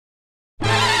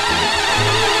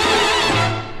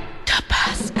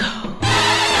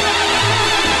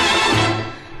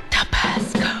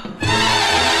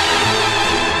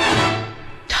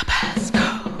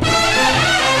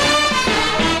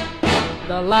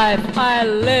life I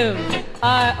live,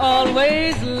 I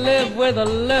always live with a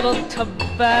little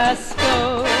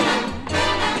Tabasco.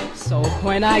 So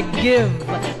when I give,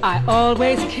 I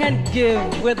always can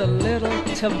give with a little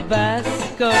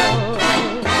Tabasco.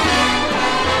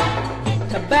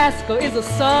 Tabasco is a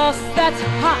sauce that's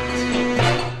hot.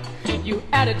 You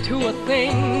add it to a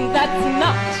thing that's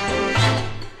not,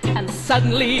 and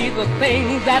suddenly the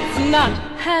thing that's not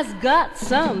has got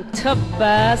some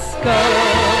Tabasco.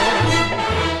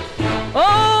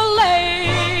 Ole,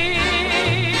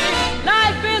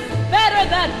 life is better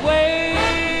that way.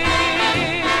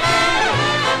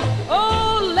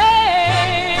 Ole,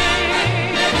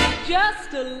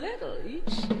 just a little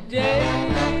each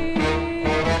day.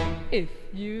 If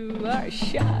you are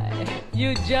shy,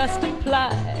 you just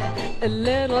apply a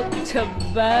little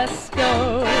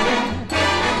Tabasco.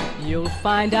 You'll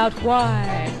find out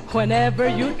why whenever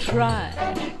you try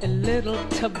a little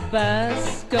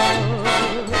Tabasco.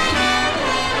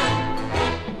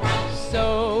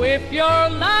 So if your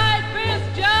life is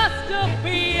just a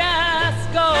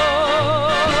fiasco,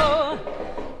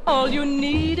 all you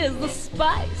need is the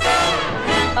spice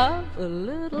of a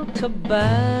little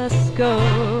Tabasco.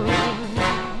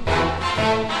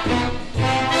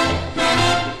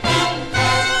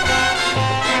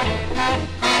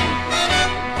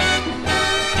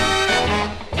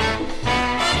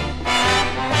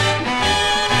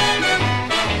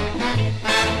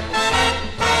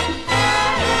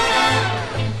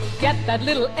 Get that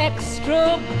little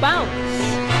extra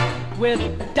bounce with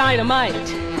dynamite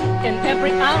in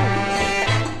every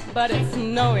ounce. But it's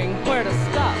knowing where to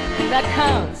stop that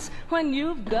counts when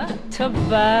you've got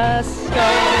Tabasco.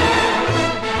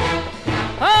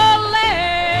 Ole,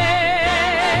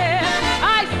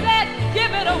 I said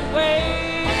give it away.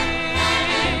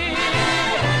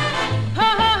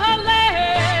 Ole,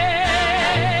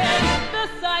 the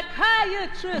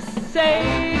psychiatrists say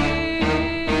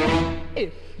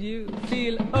if you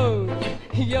feel old,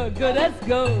 you're good as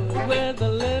gold with a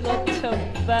little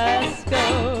Tabasco.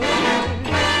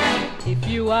 If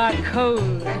you are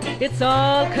cold, it's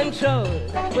all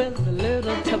controlled with a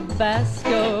little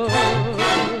Tabasco.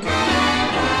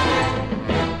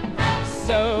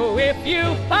 So if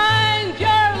you find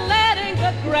you're letting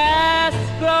the grass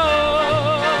grow,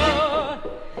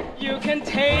 you can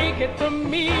take it from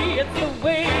me, it's the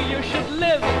way you should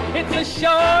live. It's a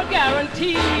sure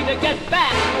guarantee to get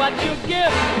back what you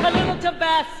give. A little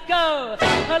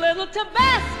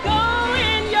Tabasco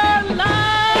in your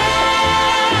life.